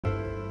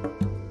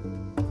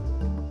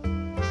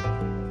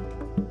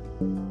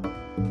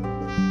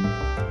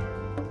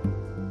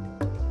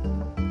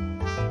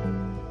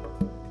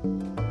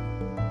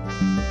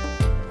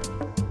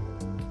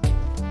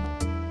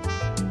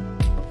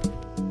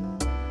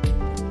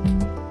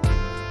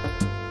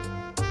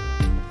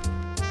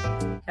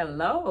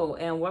Hello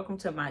and welcome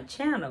to my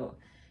channel.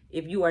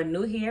 If you are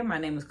new here, my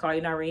name is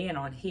Claudia Nyree, and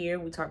on here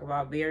we talk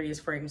about various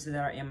fragrances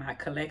that are in my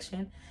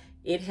collection.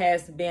 It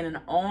has been an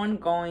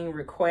ongoing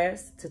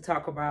request to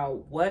talk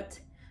about what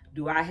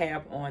do I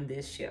have on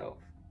this shelf.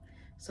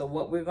 So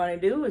what we're going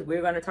to do is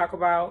we're going to talk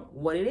about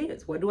what it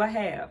is. What do I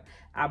have?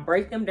 I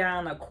break them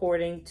down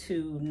according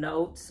to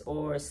notes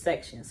or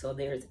sections. So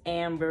there's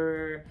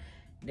amber,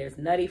 there's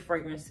nutty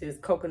fragrances,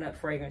 coconut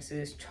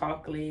fragrances,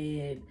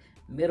 chocolate,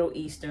 Middle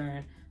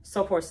Eastern,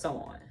 so forth, so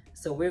on.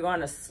 So we're going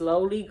to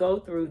slowly go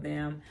through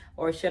them,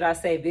 or should I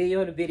say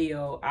video to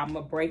video, I'm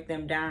going to break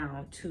them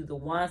down to the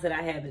ones that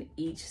I have in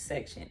each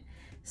section.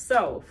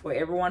 So for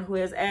everyone who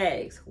has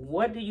asked,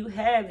 what do you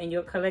have in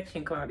your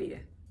collection, Claudia?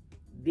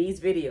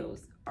 These videos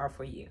are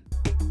for you.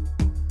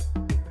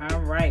 All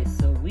right,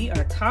 so we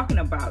are talking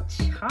about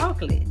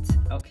chocolate,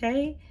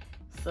 okay?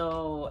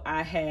 So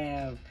I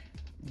have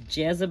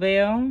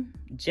Jezebel.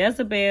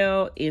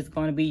 Jezebel is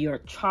going to be your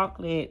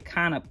chocolate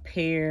kind of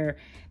pear.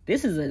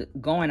 This is a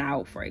going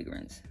out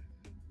fragrance.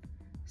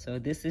 So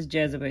this is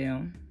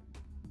Jezebel.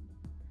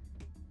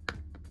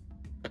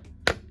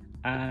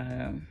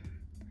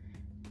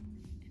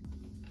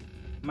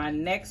 My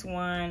next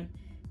one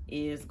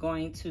is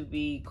going to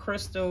be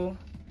Crystal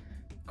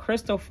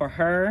for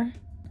Her.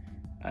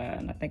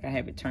 And I think I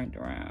have it turned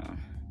around.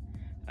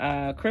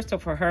 Crystal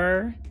for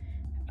Her.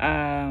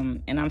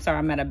 And I'm sorry,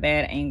 I'm at a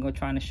bad angle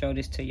trying to show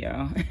this to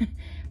y'all.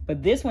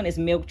 But this one is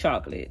milk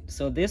chocolate.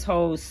 So this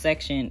whole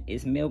section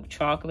is milk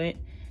chocolate.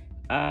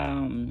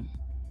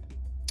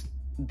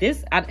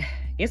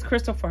 It's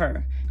Crystal for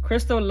Her.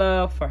 Crystal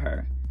Love for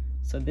Her.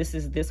 So this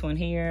is this one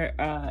here.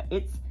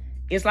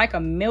 It's like a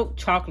milk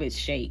chocolate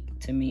shake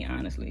to me,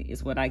 honestly,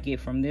 is what I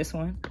get from this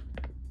one.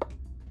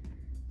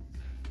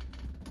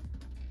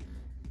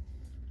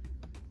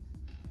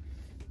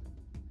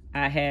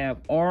 I have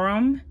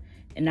Aurum.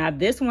 And now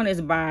this one is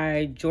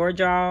by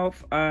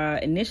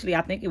Bojnokopff. Initially,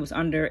 I think it was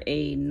under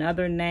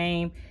another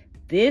name.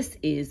 This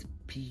is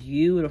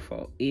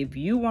beautiful. If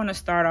you want to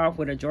start off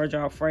with a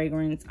Bojnokopff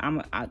fragrance,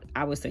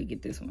 I would say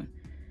get this one.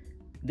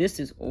 This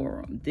is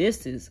Aurum.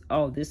 This is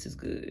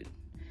good.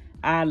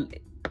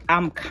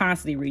 I'm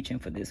constantly reaching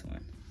for this one.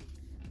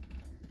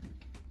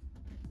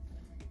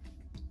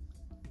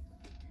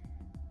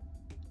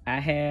 I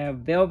have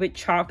Velvet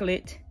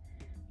Chocolate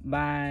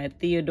by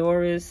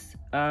Theodoros.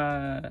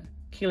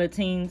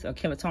 Kalotinis or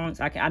Kalotinis.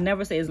 I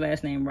never say his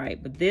last name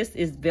right, but this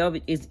is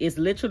velvet. Is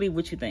literally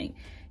what you think.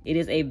 It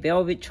is a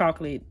velvet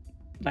chocolate,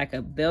 like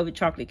a velvet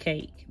chocolate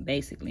cake,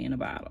 basically, in a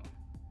bottle.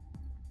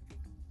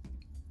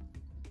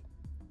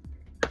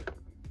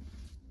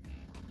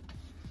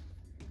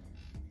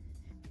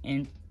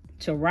 And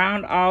to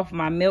round off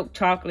my milk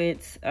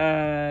chocolates,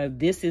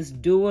 this is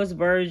Dua's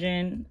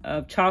version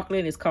of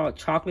chocolate. It's called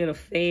Chocolate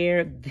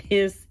Affair.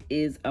 This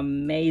is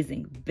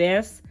amazing.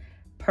 Best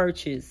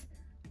purchase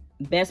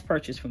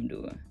from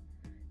Dua.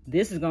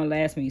 This is gonna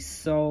last me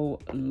so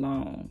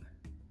long.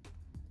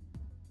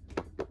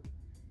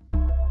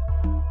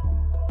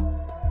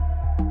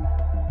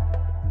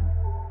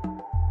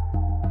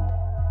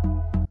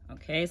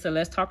 Okay, so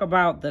let's talk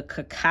about the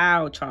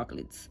cacao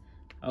chocolates.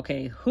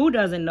 Okay, who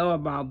doesn't know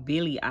about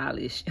Billie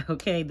Eilish?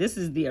 Okay, this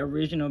is the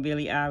original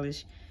Billie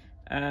Eilish.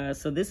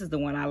 So this is the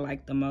one I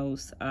like the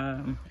most.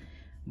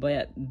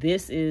 But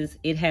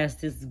it has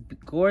this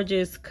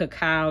gorgeous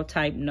cacao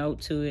type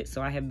note to it.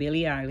 So I have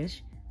Billie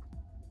Eilish.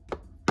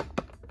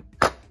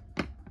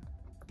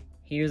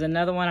 Here's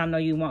another one. I know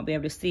you won't be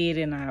able to see it,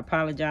 and I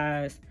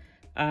apologize.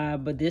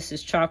 But this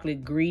is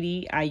Chocolate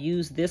Greedy. I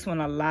use this one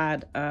a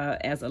lot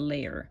as a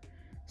layer.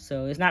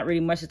 So it's not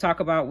really much to talk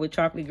about with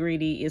Chocolate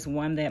Greedy. It's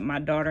one that my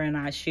daughter and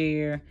I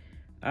share.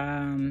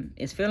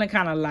 It's feeling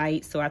kind of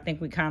light, so I think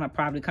we kind of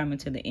probably coming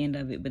to the end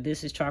of it. But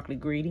this is Chocolate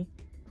Greedy.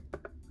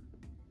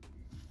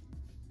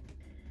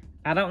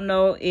 I don't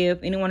know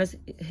if anyone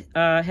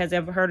has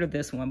ever heard of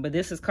this one, but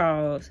this is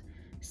called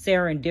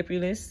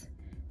Serendipitous.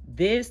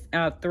 This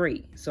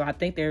 3. So I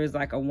think there is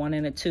like a 1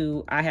 and a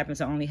 2. I happen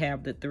to only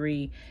have the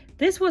 3.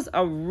 This was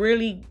a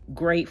really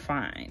great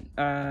find.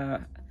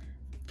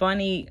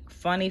 Fun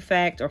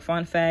fact,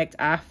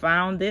 I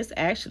found this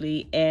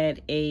actually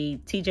at a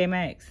TJ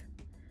Maxx.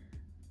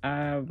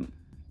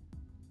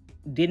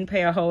 Didn't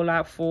pay a whole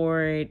lot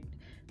for it.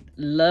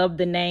 Loved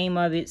the name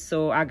of it,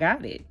 so I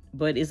got it.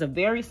 But it's a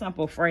very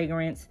simple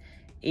fragrance.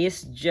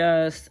 It's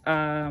just,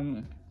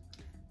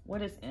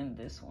 what is in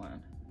this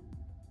one?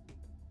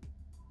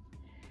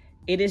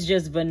 It is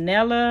just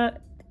vanilla,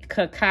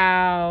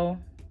 cacao.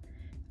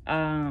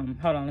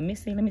 Hold on, let me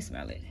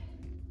smell it.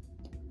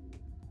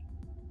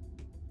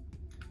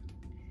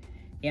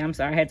 Yeah, I'm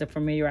sorry, I had to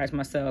familiarize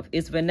myself.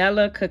 It's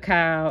vanilla,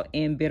 cacao,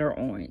 and bitter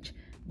orange.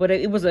 But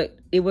it was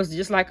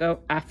just like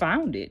I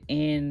found it,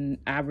 and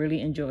I really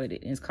enjoyed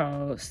it. It's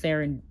called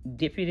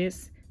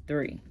Serendipitous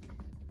 3.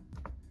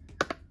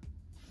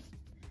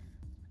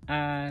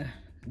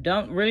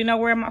 Don't really know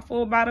where my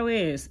full bottle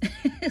is.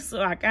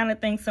 So I kind of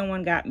think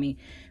someone got me.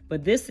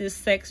 But this is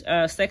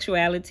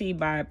SexYÖUality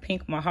by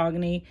Pink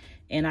MahogHany,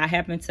 and I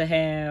happen to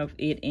have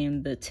it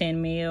in the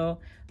 10 ml.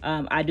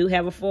 I do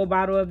have a full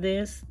bottle of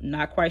this.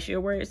 Not quite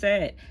sure where it's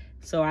at.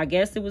 So I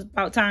guess it was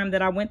about time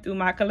that I went through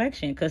my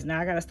collection, because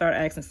now I got to start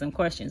asking some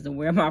questions of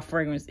where my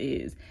fragrance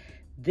is.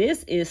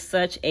 This is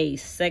such a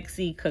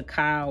sexy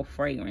cacao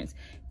fragrance.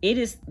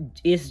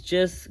 It's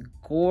just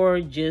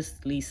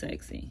gorgeously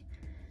sexy.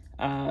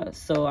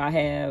 So I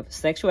have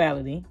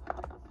SexYÖUality,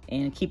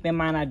 and keep in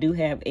mind I do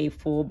have a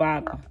full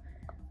bottle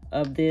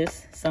of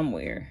this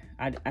somewhere.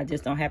 I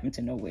just don't happen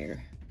to know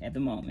where at the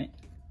moment.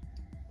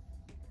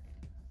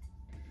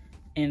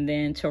 And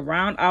then to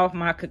round off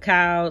my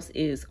cacaos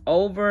is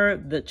Over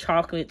the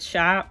Chocolate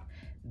Shop.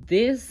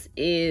 This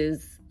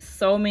is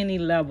so many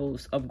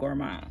levels of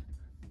gourmand.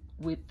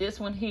 With this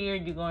one here,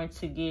 you're going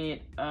to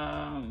get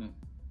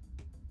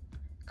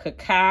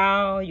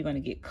cacao, you're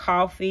going to get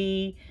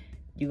coffee,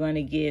 you're going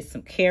to get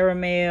some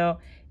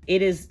caramel.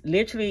 It is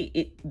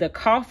literally, the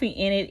coffee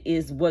in it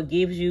is what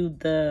gives you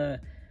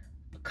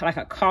like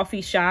a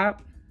coffee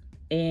shop.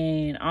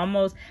 And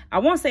almost, I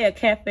won't say a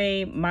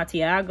cafe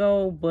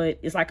macchiato, but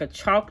it's like a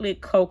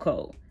chocolate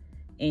cocoa,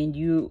 and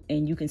you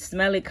can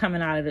smell it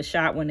coming out of the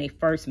shop when they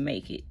first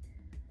make it.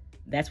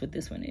 That's what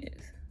this one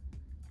is.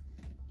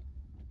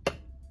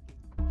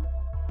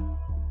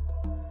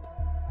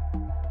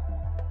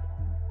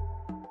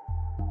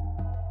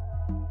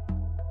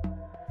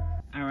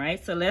 All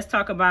right, so let's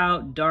talk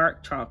about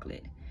dark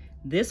chocolate.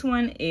 This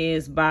one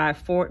is by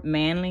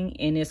Manle,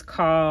 and it's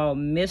called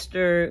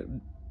Mr.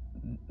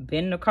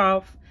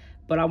 Bojnokopff,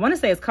 but I want to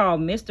say it's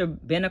called Mr.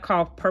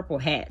 Bojnokopff Purple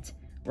Hat,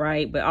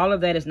 right? But all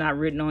of that is not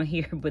written on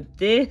here. But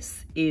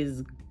this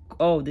is,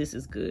 oh, this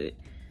is good.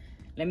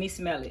 Let me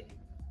smell it.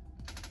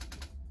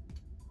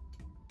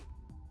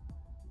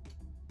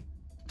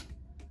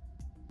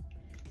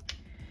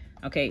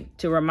 Okay,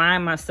 to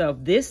remind myself,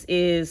 this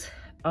is,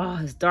 oh,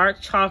 it's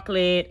dark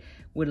chocolate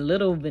with a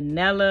little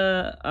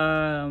vanilla.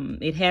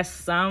 It has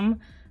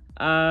some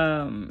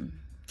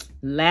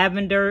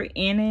lavender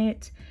in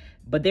it.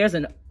 But there's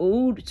an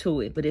oud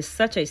to it, but it's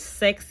such a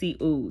sexy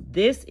oud.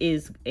 This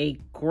is a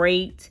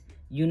great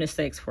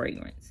unisex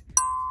fragrance.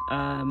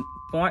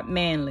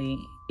 Manle,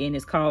 and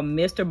it's called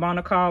Mr.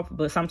 Bojnokopff,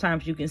 but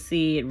sometimes you can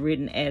see it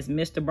written as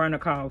Mr.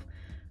 Bojnokopff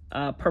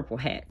Purple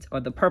Hat, or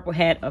the Purple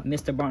Hat of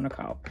Mr.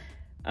 Bojnokopff.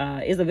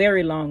 It's a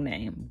very long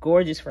name.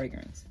 Gorgeous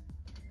fragrance.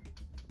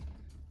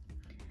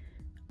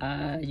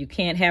 You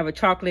can't have a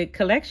chocolate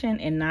collection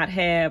and not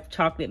have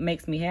Chocolate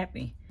Makes Me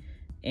Happy.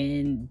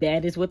 And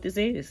that is what this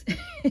is.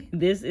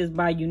 This is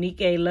by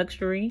Uniqu'ee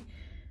Luxury.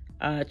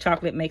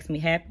 Chocolate Makes Me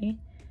Happy.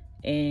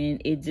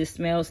 And it just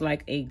smells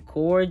like a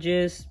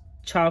gorgeous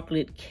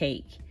chocolate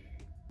cake.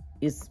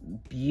 It's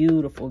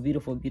beautiful,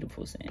 beautiful,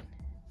 beautiful scent.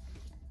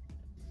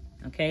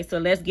 Okay, so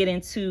let's get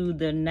into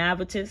the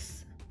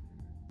Navitus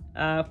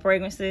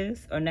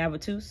fragrances, or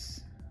Navitus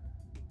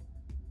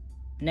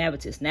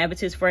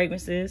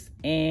fragrances.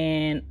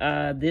 And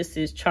this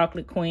is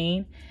Chocolate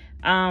Queen.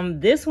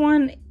 This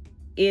one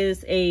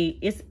is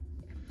it's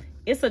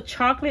a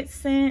chocolate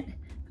scent.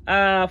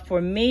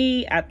 For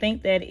me, I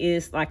think that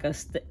is like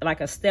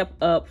a step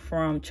up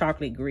from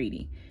Chocolate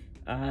Greedy,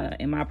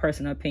 in my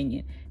personal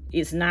opinion.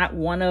 It's not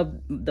one of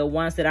the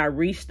ones that I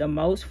reach the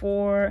most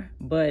for,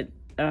 but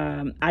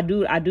I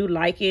do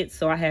like it,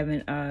 so I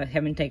haven't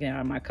taken it out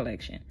of my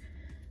collection.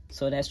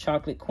 So that's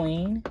Chocolate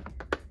Queen.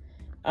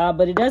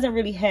 But it doesn't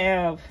really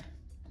have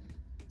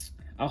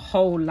a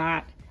whole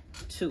lot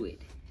to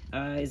it.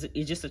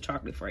 It's just a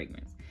chocolate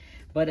fragrance.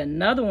 But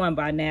another one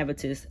by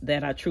Navitus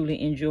that I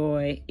truly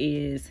enjoy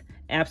is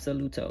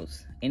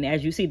Absolutos. And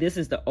as you see, this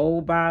is the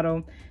old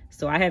bottle,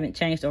 so I haven't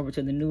changed over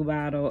to the new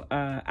bottle.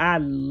 I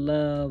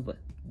love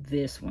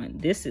this one.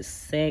 This is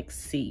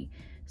sexy.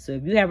 So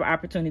if you have an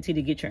opportunity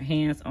to get your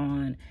hands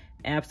on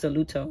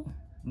Absolutio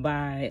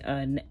by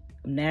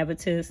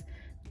Navitus,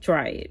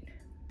 try it.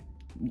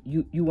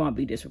 You won't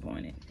be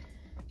disappointed.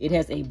 It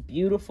has a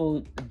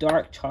beautiful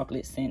dark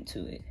chocolate scent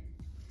to it.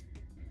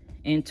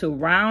 And to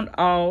round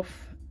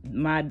off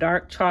my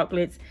dark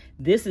chocolates,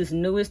 this is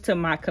newest to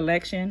my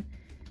collection.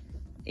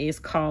 It's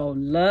called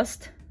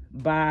Lust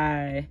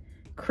by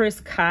Chris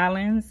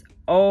Collins.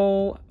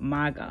 Oh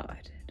my God.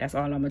 That's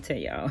all I'm gonna tell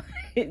y'all.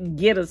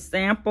 Get a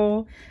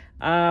sample.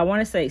 I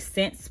want to say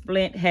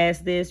ScentSplit has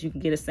this. You can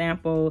get a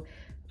sample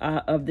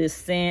of this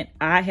scent.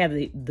 I have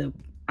the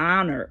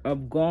honor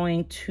of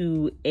going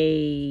to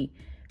a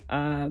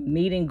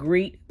meet and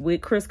greet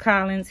with Chris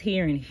Collins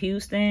here in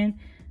Houston.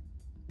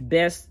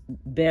 Best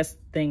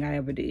thing I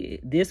ever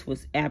did. This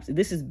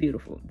is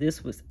beautiful.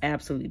 This was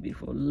absolutely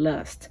beautiful.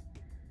 Lust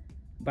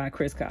by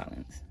Chris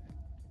Collins.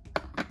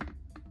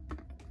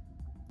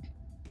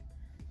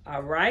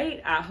 All right,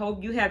 I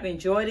hope you have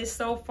enjoyed it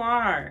so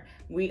far.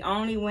 We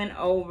only went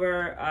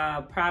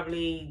over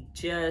probably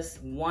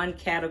just one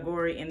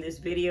category in this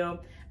video.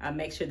 I'll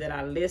make sure that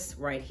I list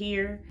right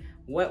here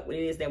what it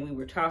is that we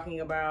were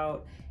talking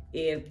about.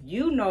 If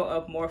you know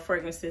of more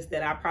fragrances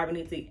that I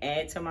probably need to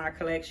add to my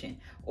collection,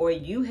 or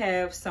you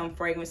have some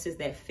fragrances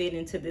that fit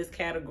into this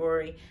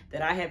category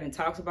that I haven't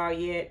talked about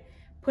yet,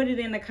 put it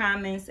in the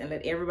comments and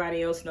let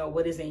everybody else know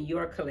what is in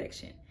your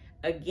collection.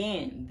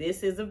 Again,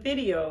 this is a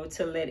video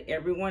to let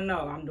everyone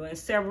know. I'm doing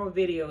several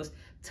videos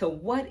to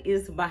what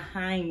is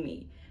behind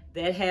me.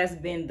 That has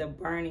been the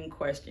burning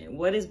question.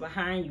 What is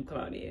behind you,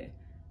 Claudia?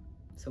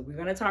 So we're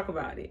gonna talk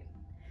about it.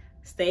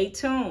 Stay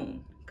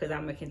tuned, because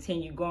I'm gonna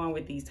continue going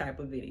with these type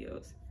of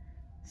videos.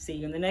 See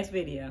you in the next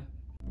video.